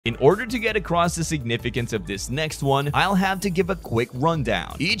In order to get across the significance of this next one, I'll have to give a quick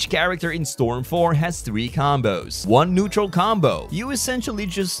rundown. Each character in Storm 4 has 3 combos. One neutral combo. You essentially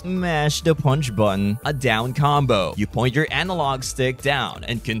just mash the punch button. A down combo. You point your analog stick down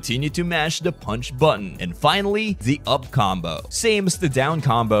and continue to mash the punch button. And finally, the up combo. Same as the down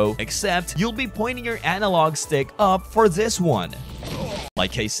combo, except you'll be pointing your analog stick up for this one.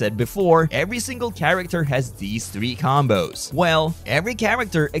 Like I said before, every single character has these 3 combos. Well, every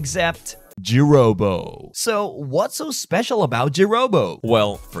character except Jirobo. So, what's so special about Jirobo?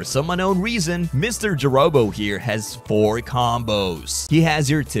 Well, for some unknown reason, Mr. Jirobo here has 4 combos. He has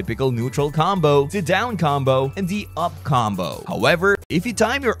your typical neutral combo, the down combo, and the up combo. However, if you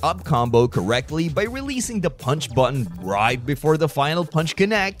time your up combo correctly by releasing the punch button right before the final punch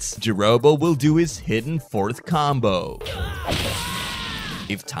connects, Jirobo will do his hidden 4th combo.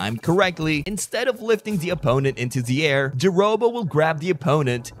 If timed correctly, instead of lifting the opponent into the air, Jirobo will grab the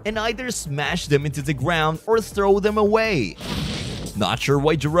opponent and either smash them into the ground or throw them away. Not sure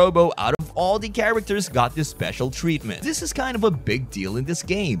why Jirobo, out of all the characters, got this special treatment. This is kind of a big deal in this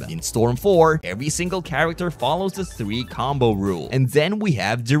game. In Storm 4, every single character follows the 3 combo rule. And then we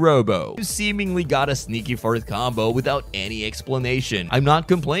have Jirobo, who seemingly got a sneaky 4th combo without any explanation. I'm not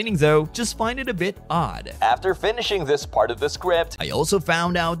complaining though, just find it a bit odd. After finishing this part of the script, I also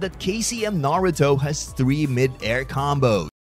found out that KCM Naruto has 3 mid-air combos.